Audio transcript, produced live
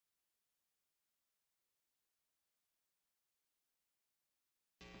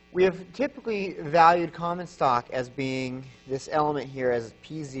We have typically valued common stock as being this element here as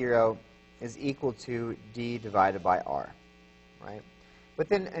P0 is equal to D divided by R, right? But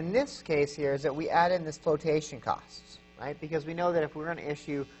then in this case here is that we add in this flotation costs, right? Because we know that if we're going to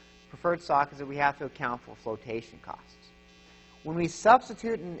issue preferred stock is that we have to account for flotation costs. When we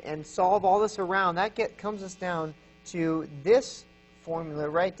substitute and solve all this around, that comes us down to this formula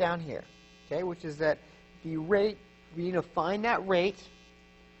right down here, okay, which is that the rate, we need to find that rate,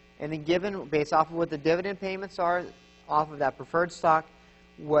 and then given, based off of what the dividend payments are off of that preferred stock,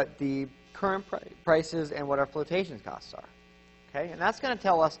 what the current price is and what our flotation costs are. Okay, and that's going to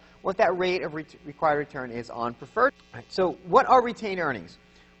tell us what that rate of required return is on preferred. Right, so what are retained earnings?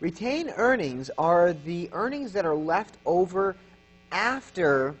 Retained earnings are the earnings that are left over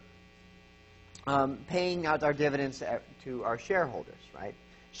after paying out our dividends to our shareholders, right?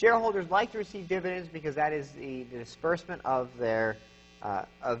 Shareholders like to receive dividends because that is the disbursement of their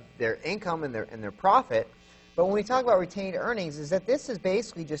income and their profit. But when we talk about retained earnings, is that this is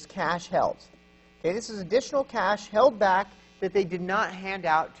basically just cash held. Okay, this is additional cash held back that they did not hand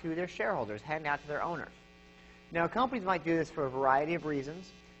out to their shareholders, hand out to their owners. Now, companies might do this for a variety of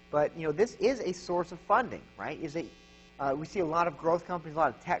reasons, but this is a source of funding, right? We see a lot of growth companies, a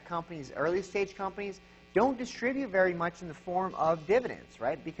lot of tech companies, early stage companies don't distribute very much in the form of dividends,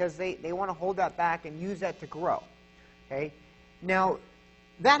 right? Because they want to hold that back and use that to grow. Okay? Now,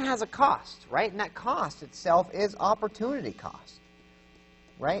 that has a cost, right? And that cost itself is opportunity cost,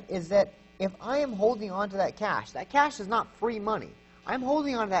 right? Is that if I am holding on to that cash is not free money. I'm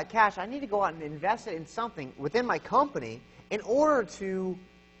holding on to that cash. I need to go out and invest it in something within my company in order to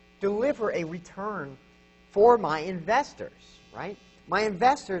deliver a return for my investors, right? My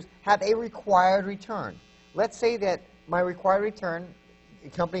investors have a required return. Let's say that my required return,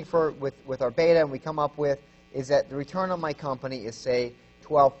 company with our beta, and we come up with is that the return on my company is, say,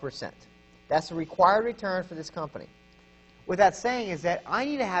 12%. That's the required return for this company. What that's saying is that I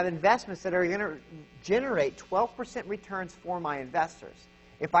need to have investments that are going to generate 12% returns for my investors.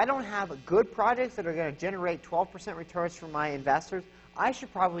 If I don't have good projects that are going to generate 12% returns for my investors, I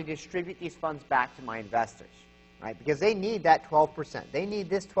should probably distribute these funds back to my investors, right? Because they need that 12%. They need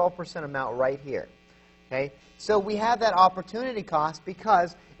this 12% amount right here, okay? So we have that opportunity cost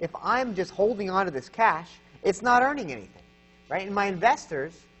because if I'm just holding on to this cash, it's not earning anything, right? And my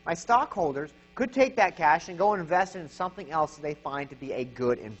investors, my stockholders, could take that cash and go and invest it in something else that they find to be a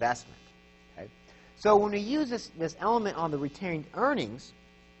good investment, okay? So when we use this element on the retained earnings,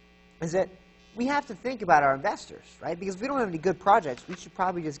 is that we have to think about our investors, right? Because if we don't have any good projects, we should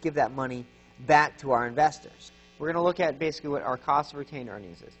probably just give that money back to our investors. We're going to look at basically what our cost of retained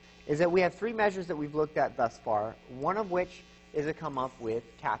earnings is that we have three measures that we've looked at thus far, one of which is to come up with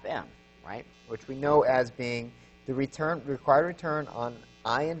CAPM, right? Which we know as being the required return on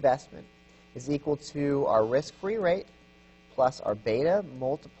I investment is equal to our risk-free rate plus our beta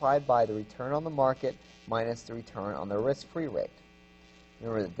multiplied by the return on the market minus the return on the risk-free rate.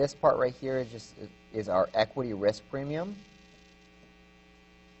 Remember that this part right here is our equity risk premium.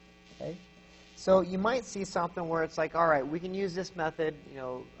 Okay? So you might see something where it's like, all right, we can use this method,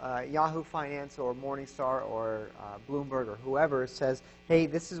 Yahoo Finance or Morningstar or Bloomberg or whoever says, hey,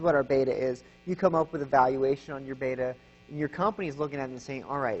 this is what our beta is. You come up with a valuation on your beta, and your company is looking at it and saying,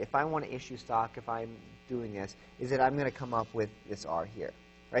 all right, if I want to issue stock, if I'm doing this, is that I'm going to come up with this R here.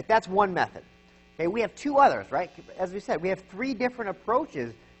 Right? That's one method. Okay, we have two others, right? As we said, we have three different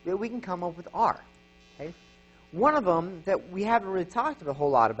approaches that we can come up with R. Okay? One of them that we haven't really talked a whole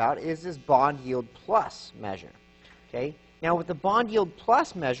lot about is this bond yield plus measure. Okay? Now, what the bond yield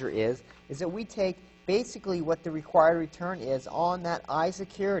plus measure is that we take basically what the required return is on that I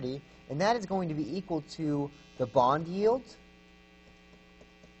security, and that is going to be equal to the bond yield,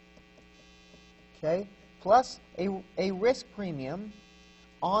 okay, plus a risk premium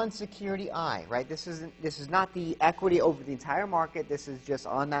on security I, right? This is not the equity over the entire market. This is just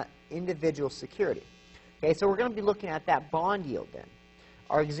on that individual security. Okay, so we're going to be looking at that bond yield then.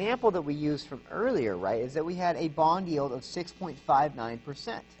 Our example that we used from earlier, right, is that we had a bond yield of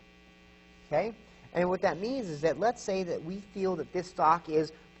 6.59%. Okay, and what that means is that let's say that we feel that this stock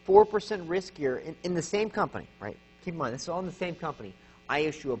is 4% riskier in the same company, right? Keep in mind, this is all in the same company. I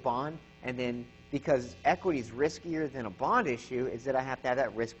issue a bond, and then because equity is riskier than a bond issue, is that I have to have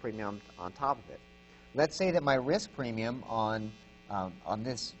that risk premium on top of it. Let's say that my risk premium on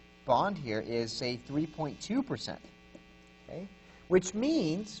this bond here is, say, 3.2%, okay? Which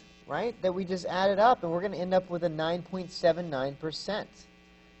means, right, that we just add it up, and we're going to end up with a 9.79%,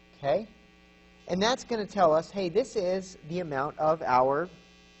 okay? And that's going to tell us, hey, this is the amount of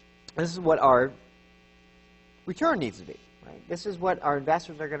this is what our return needs to be, Right? This is what our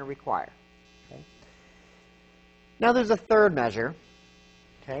investors are going to require. Okay? Now there's a third measure.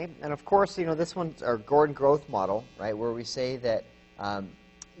 Okay? And of course, this one's our Gordon growth model, right, where we say that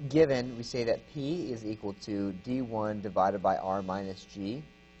we say that P is equal to D1 divided by R minus G.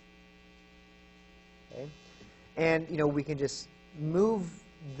 Okay? And, we can just move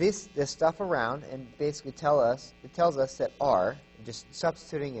this stuff around and basically tells us that R, just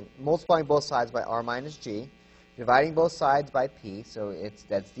substituting and multiplying both sides by R minus G, dividing both sides by P, so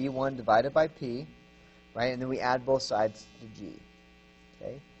that's D1 divided by P, right, and then we add both sides to G.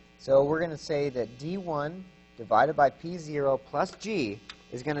 Okay? So we're going to say that D1 divided by P0 plus G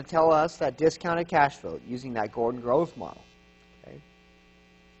is going to tell us that discounted cash flow using that Gordon growth model. Okay?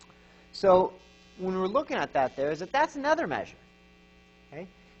 So when we're looking at that that's another measure. Okay?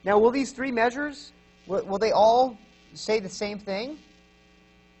 Now, will these three measures, will they all say the same thing?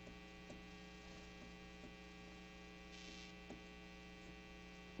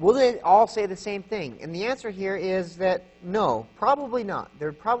 Will they all say the same thing? And the answer here is that no, probably not.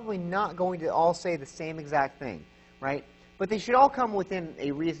 They're probably not going to all say the same exact thing, right? But they should all come within a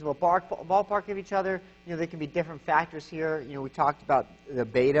reasonable ballpark of each other. There can be different factors here. We talked about the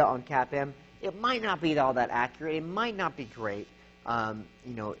beta on CAPM. It might not be all that accurate. It might not be great.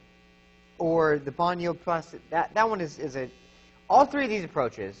 Or the bond yield plus, that one is all three of these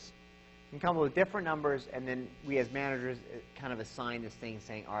approaches can come up with different numbers, and then we as managers kind of assign this thing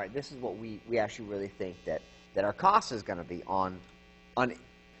saying, all right, this is what we actually really think that our cost is going to be on.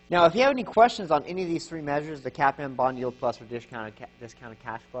 Now, if you have any questions on any of these three measures, the CAPM, bond yield plus, or discounted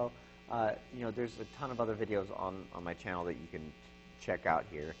cash flow, there's a ton of other videos on my channel that you can check out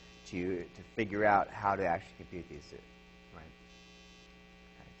here to figure out how to actually compute these. Right?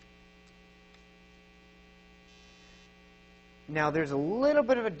 Okay. Now, there's a little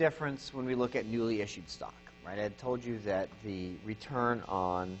bit of a difference when we look at newly issued stock. Right? I had told you that the return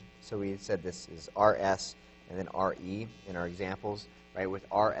on, so we said this is RS and then RE in our examples, right, with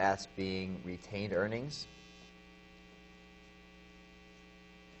RS being retained earnings,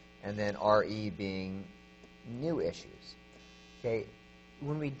 and then RE being new issues. Okay,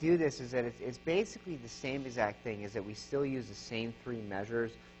 when we do this, is that it's basically the same exact thing, is that we still use the same three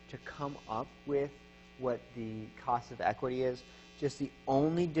measures to come up with what the cost of equity is. Just the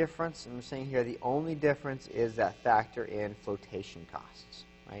only difference, and I'm saying here, the only difference is that factor in flotation costs,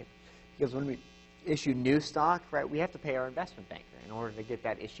 right? Because when we issue new stock, right, we have to pay our investment banker in order to get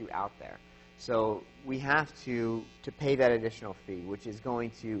that issue out there. So we have to pay that additional fee, which is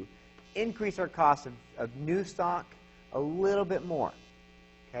going to increase our cost of new stock a little bit more.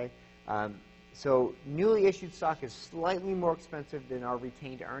 Okay, so newly issued stock is slightly more expensive than our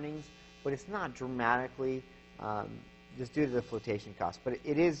retained earnings, but it's not dramatically just due to the flotation cost. But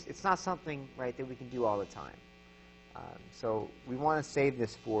it's not something, right, that we can do all the time. So we want to save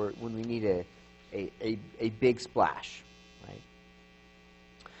this for when we need a big splash, right?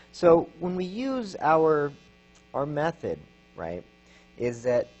 So when we use our method, right, is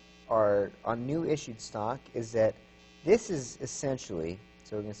that on new issued stock is that this is essentially,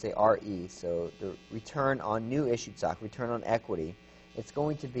 so we're going to say RE, so the return on new issued stock, return on equity, it's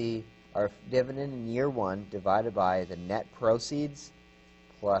going to be our dividend in year one divided by the net proceeds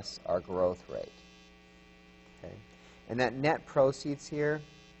plus our growth rate. Okay, and that net proceeds here,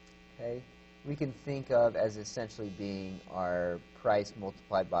 okay, we can think of as essentially being our price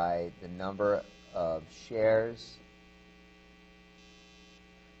multiplied by the number of shares,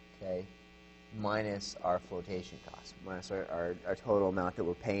 okay, minus our flotation costs, minus our total amount that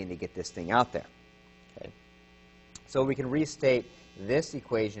we're paying to get this thing out there. Okay, so we can restate this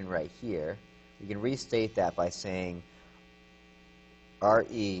equation right here. We can restate that by saying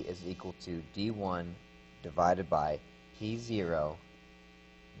RE is equal to D1 divided by P0,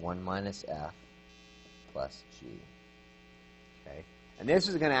 1 minus F plus G. Okay, and this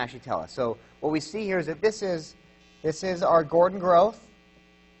is going to actually tell us. So what we see here is that this is our Gordon growth.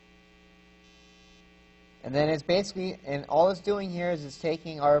 And then it's basically, and all it's doing here is it's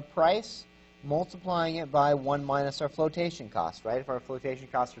taking our price, multiplying it by 1 minus our flotation cost, right? If our flotation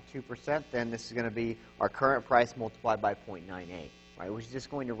costs are 2%, then this is going to be our current price multiplied by 0.98, right? Which is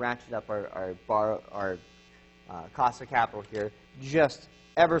just going to ratchet up our cost of capital here just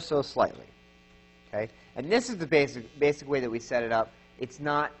ever so slightly, okay? And this is the basic way that we set it up. It's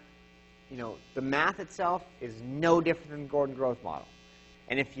not, the math itself is no different than the Gordon growth model.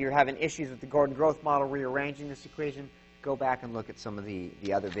 And if you're having issues with the Gordon growth model rearranging this equation, go back and look at some of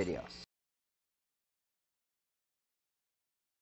the other videos.